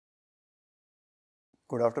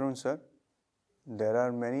Good afternoon, sir. There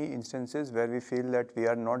are many instances where we feel that we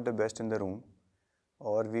are not the best in the room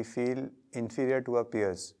or we feel inferior to our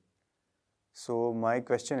peers. So my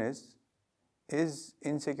question is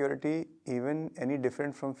insecurity even any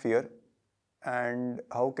different from fear, and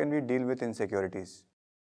how can we deal with insecurities?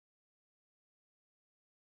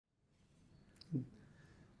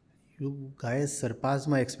 You guys surpass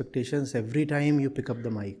my expectations every time you pick up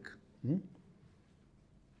the mic.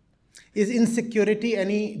 Is insecurity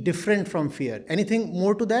any different from fear? Anything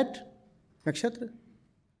more to that, Nakshatra?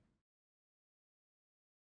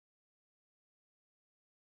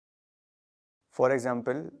 For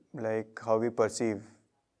example, like how we perceive,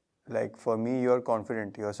 like for me, you are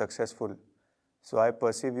confident, you are successful. So I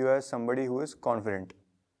perceive you as somebody who is confident,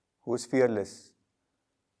 who is fearless.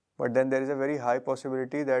 But then there is a very high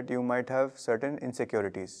possibility that you might have certain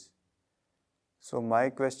insecurities. So my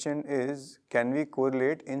question is, can we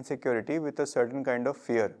correlate insecurity with a certain kind of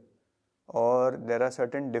fear? Or there are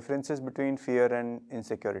certain differences between fear and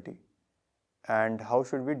insecurity? And how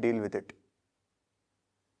should we deal with it?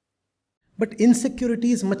 But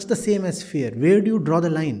insecurity is much the same as fear. Where do you draw the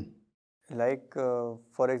line? Like,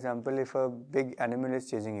 for example, if a big animal is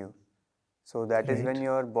chasing you, so that is when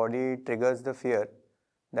your body triggers the fear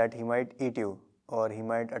that he might eat you or he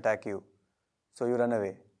might attack you. So you run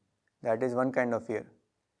away. That is one kind of fear.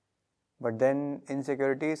 But then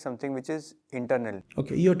insecurity is something which is internal.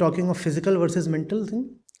 Okay, you're talking of physical versus mental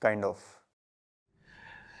thing? Kind of.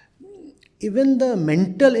 Even the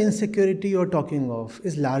mental insecurity you're talking of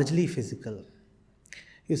is largely physical.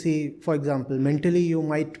 You see, for example, mentally you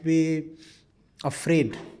might be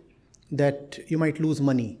afraid that you might lose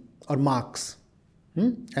money or marks.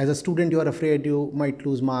 As a student, you are afraid you might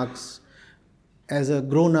lose marks. As a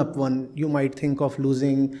grown-up one, you might think of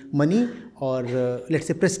losing money or let's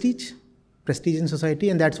say prestige in society,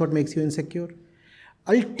 and that's what makes you insecure.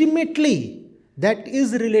 Ultimately, that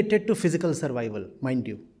is related to physical survival, mind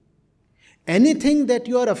you. Anything that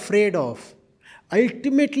you are afraid of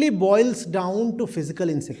ultimately boils down to physical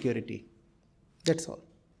insecurity. That's all.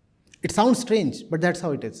 It sounds strange, but that's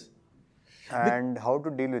how it is. And how to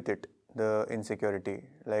deal with it, the insecurity?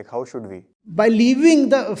 Like, how should we? By leaving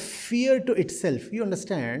the fear to itself, you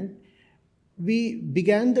understand, we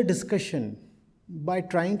began the discussion by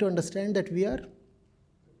trying to understand that we are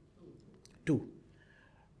two.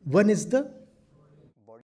 One is the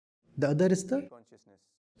other is the Consciousness.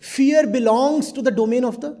 fear belongs to the domain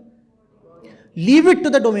of the, leave it to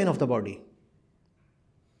the domain of the body.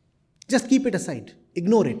 Just keep it aside,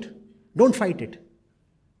 ignore it, don't fight it.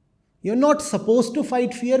 You're not supposed to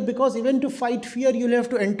fight fear, because even to fight fear, you'll have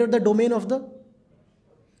to enter the domain of the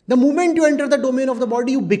moment you enter the domain of the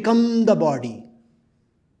body, you become the body.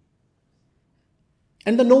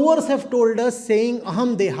 And the knowers have told us, saying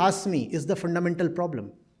aham dehasmi is the fundamental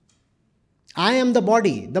problem. I am the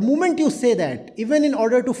body. The moment you say that, even in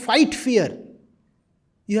order to fight fear,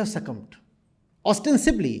 you have succumbed.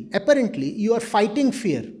 Ostensibly, apparently, you are fighting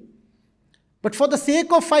fear. But for the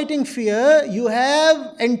sake of fighting fear, you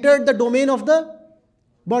have entered the domain of the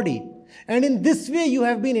body. And in this way, you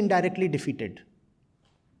have been indirectly defeated.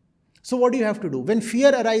 So what do you have to do? When fear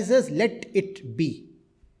arises, let it be.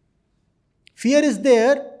 Fear is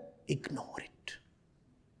there, ignore it.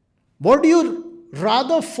 What do you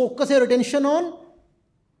rather focus your attention on?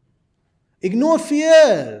 Ignore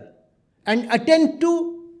fear and attend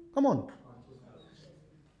to, come on.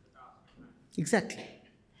 Exactly.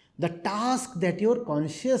 The task that your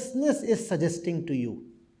consciousness is suggesting to you.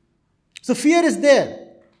 So fear is there.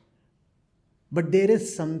 But there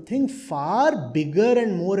is something far bigger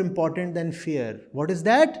and more important than fear. What is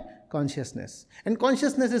that? Consciousness. And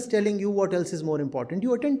consciousness is telling you what else is more important.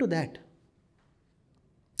 You attend to that.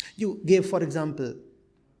 You gave, for example,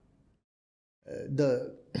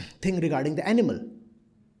 the thing regarding the animal.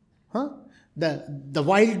 The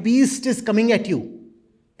wild beast is coming at you.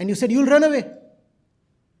 And you said, you'll run away.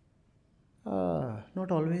 Not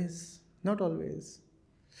always. Not always.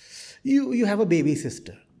 You have a baby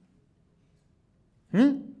sister.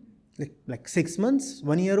 Like 6 months,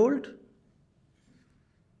 1 year old.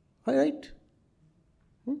 All right?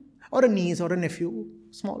 Or a niece or a nephew,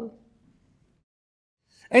 small.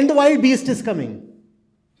 And the wild beast is coming.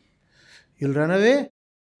 You'll run away?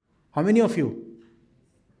 How many of you?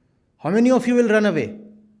 How many of you will run away?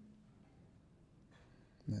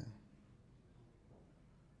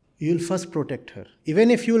 You will first protect her.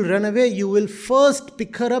 Even if you will run away, you will first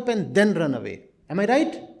pick her up and then run away. Am I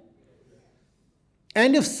right?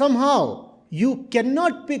 And if somehow you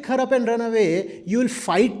cannot pick her up and run away, you will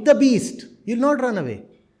fight the beast. You will not run away.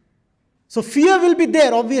 So fear will be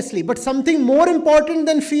there, obviously, but something more important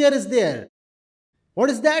than fear is there. What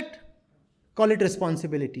is that? Call it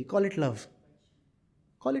responsibility, call it love,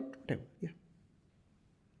 call it whatever. Yeah.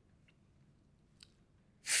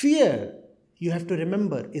 Fear, you have to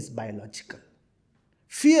remember, is biological.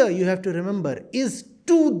 Fear, you have to remember, is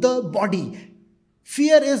to the body.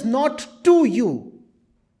 Fear is not to you.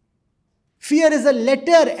 Fear is a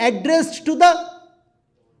letter addressed to the...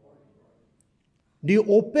 Do you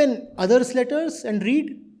open others' letters and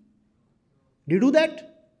read? Do you do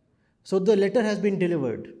that? So the letter has been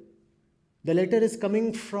delivered. The letter is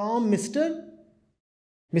coming from Mr.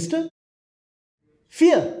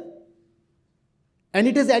 Fear. And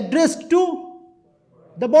it is addressed to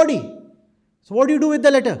the body. So what do you do with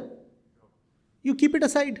the letter? You keep it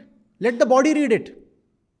aside. Let the body read it.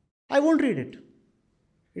 I won't read it.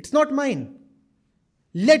 It's not mine.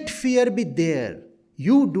 Let fear be there.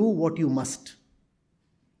 You do what you must.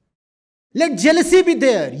 Let jealousy be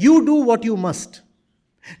there. You do what you must.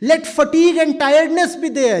 Let fatigue and tiredness be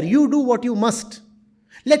there. You do what you must.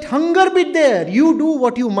 Let hunger be there. You do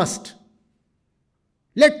what you must.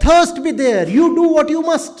 Let thirst be there. You do what you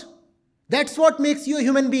must. That's what makes you a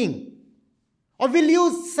human being. Or will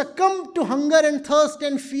you succumb to hunger and thirst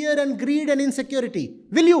and fear and greed and insecurity?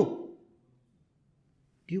 Will you?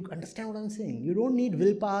 Do you understand what I'm saying? You don't need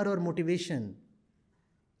willpower or motivation.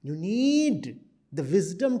 You need the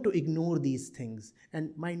wisdom to ignore these things.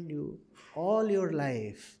 And mind you, all your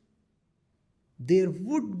life, there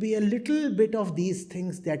would be a little bit of these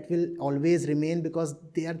things that will always remain because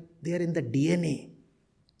they are in the DNA.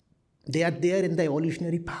 They are there in the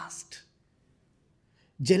evolutionary past.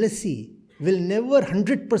 Jealousy will never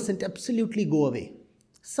 100% absolutely go away.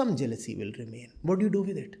 Some jealousy will remain. What do you do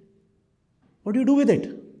with it? What do you do with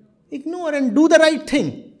it? Ignore and do the right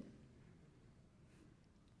thing.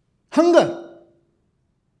 Hunger.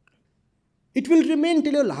 It will remain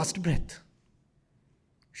till your last breath.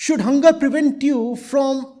 Should hunger prevent you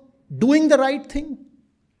from doing the right thing?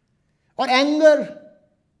 Or anger?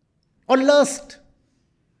 Or lust?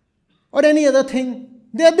 Or any other thing?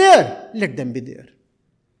 They are there. Let them be there.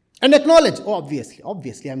 And acknowledge, oh,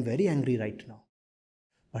 obviously, I'm very angry right now.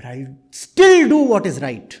 But I still do what is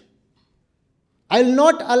right. I will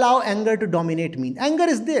not allow anger to dominate me. Anger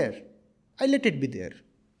is there. I let it be there.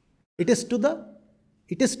 It is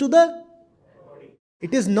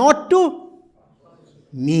not to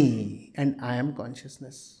me. And I am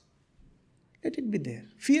consciousness. Let it be there.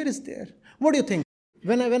 Fear is there. What do you think?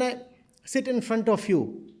 When I sit in front of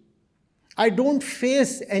you, I don't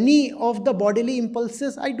face any of the bodily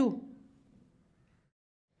impulses. I do.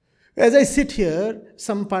 As I sit here,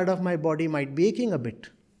 some part of my body might be aching a bit.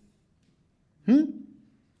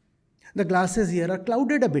 The glasses here are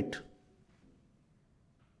clouded a bit.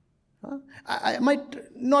 I might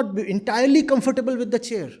not be entirely comfortable with the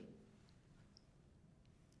chair.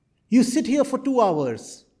 You sit here for 2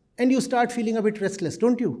 hours and you start feeling a bit restless,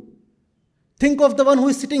 don't you? Think of the one who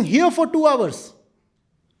is sitting here for 2 hours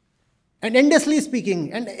and endlessly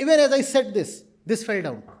speaking. And even as I said this fell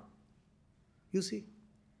down. You see,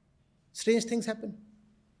 strange things happen.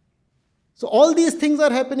 So all these things are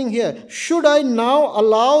happening here. Should I now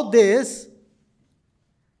allow this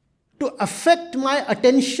to affect my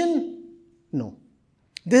attention? No.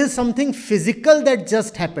 This is something physical that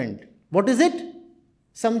just happened. What is it?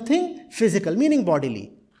 Something physical, meaning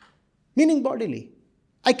bodily.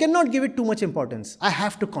 I cannot give it too much importance. I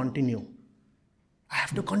have to continue.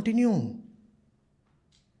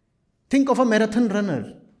 Think of a marathon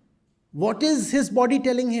runner. What is his body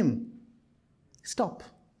telling him? Stop.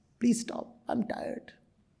 Please stop. I'm tired.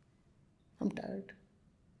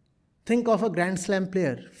 Think of a Grand Slam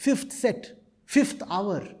player. 5th set, 5th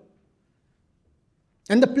hour.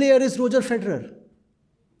 And the player is Roger Federer.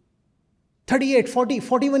 38, 40,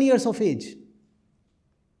 41 years of age.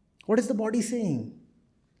 What is the body saying?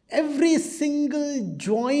 Every single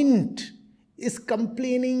joint is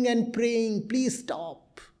complaining and praying, please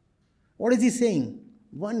stop. What is he saying?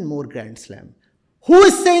 One more Grand Slam. Who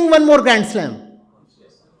is saying one more Grand Slam?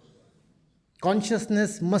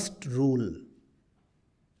 Consciousness must rule.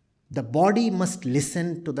 The body must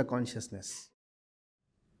listen to the consciousness.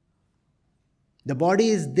 The body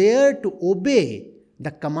is there to obey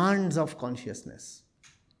the commands of consciousness.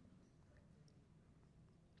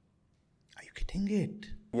 Are you getting it?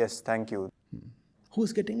 Yes, thank you.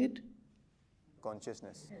 Who's getting it?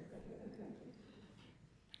 Consciousness.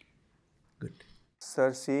 Good.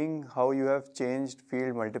 Sir, seeing how you have changed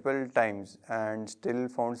field multiple times and still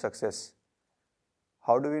found success,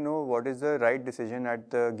 how do we know what is the right decision at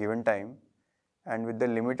the given time and with the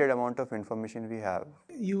limited amount of information we have?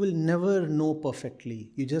 You will never know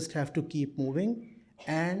perfectly. You just have to keep moving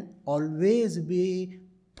and always be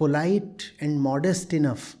polite and modest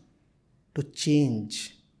enough to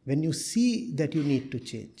change when you see that you need to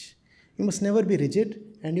change. You must never be rigid,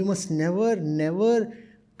 and you must never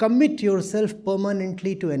commit yourself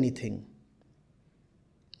permanently to anything.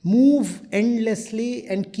 Move endlessly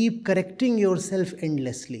and keep correcting yourself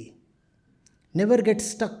endlessly. Never get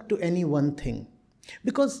stuck to any one thing,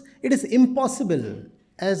 because it is impossible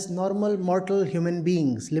as normal mortal human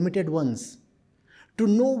beings, limited ones, to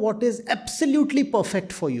know what is absolutely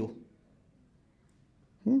perfect for you.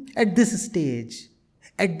 At this stage,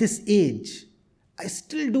 at this age, I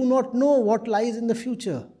still do not know what lies in the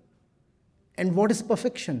future and what is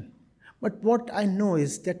perfection. But what I know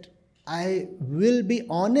is that I will be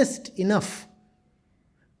honest enough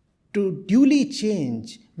to duly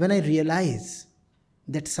change when I realize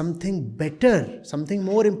that something better, something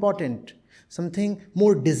more important, something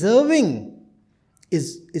more deserving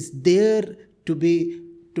is there to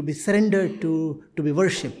be surrendered to be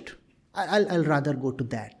worshipped. I'll rather go to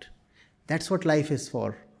that. That's what life is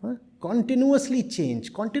for. Continuously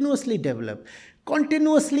change, continuously develop,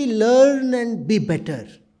 continuously learn and be better.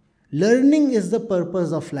 Learning is the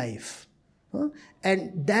purpose of life.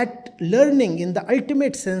 And that learning in the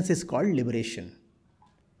ultimate sense is called liberation.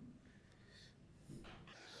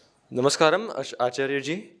 Namaskaram, Acharya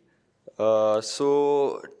ji.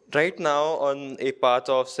 So, right now on a path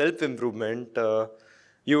of self-improvement,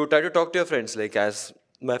 you try to talk to your friends, like as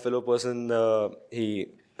my fellow person, he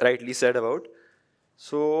rightly said about.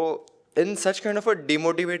 So, in such kind of a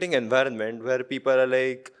demotivating environment where people are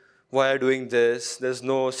like, why are you doing this? There's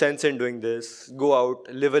no sense in doing this. Go out,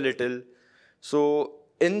 live a little. So,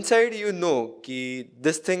 inside you know that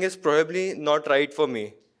this thing is probably not right for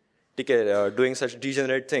me, doing such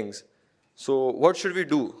degenerate things. So, what should we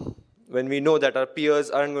do when we know that our peers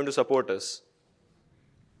aren't going to support us?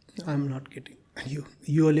 I'm not getting you.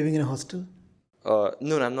 You are living in a hostel?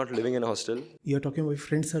 No, I'm not living in a hostel. You are talking about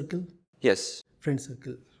friend circle? Yes. Friend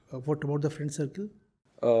circle. What about the friend circle?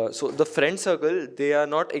 So the friend circle, they are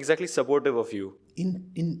not exactly supportive of you. In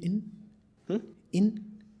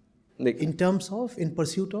Like, terms of, in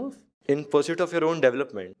pursuit of? in pursuit of your own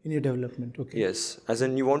development. In your development, okay. Yes. As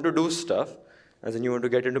in you want to do stuff, as in you want to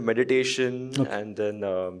get into meditation and then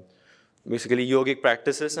basically yogic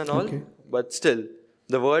practices and all. Okay. But still,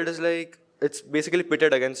 the world is like, it's basically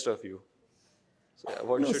pitted against of you. So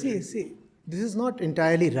what should you? See, this is not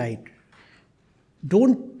entirely right.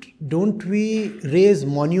 Don't we raise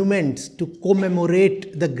monuments to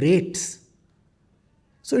commemorate the greats?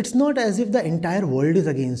 So it's not as if the entire world is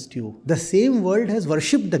against you. The same world has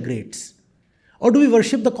worshipped the greats. Or do we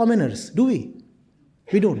worship the commoners? Do we?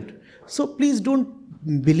 We don't. So please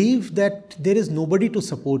don't believe that there is nobody to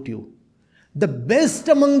support you. The best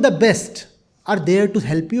among the best are there to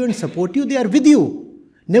help you and support you. They are with you.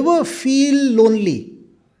 Never feel lonely.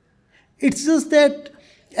 It's just that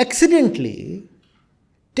accidentally,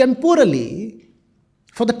 temporally,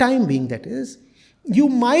 for the time being that is, you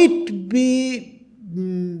might be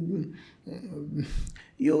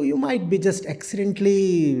just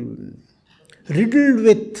accidentally riddled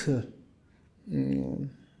with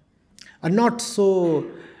a not so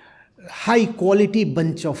high quality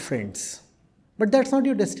bunch of friends. But that's not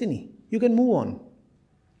your destiny. You can move on,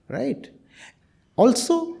 right?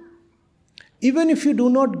 Also, even if you do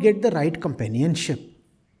not get the right companionship,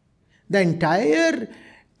 the entire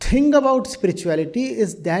thing about spirituality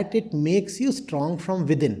is that it makes you strong from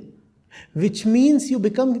within, which means you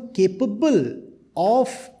become capable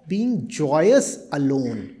of being joyous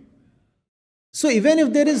alone. So even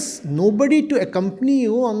if there is nobody to accompany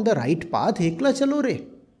you on the right path, ekla chalo re.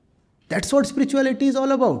 That's what spirituality is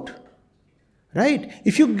all about. Right?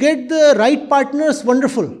 If you get the right partners,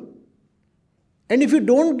 wonderful. And if you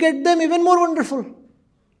don't get them, even more wonderful.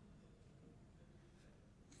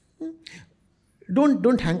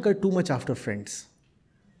 Don't hanker too much after friends.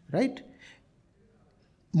 Right?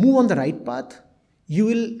 Move on the right path. You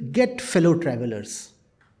will get fellow travelers.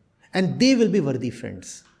 And they will be worthy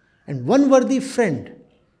friends. And one worthy friend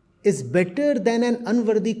is better than an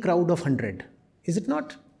unworthy crowd of 100. Is it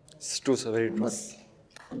not? It's true, sir. Very true.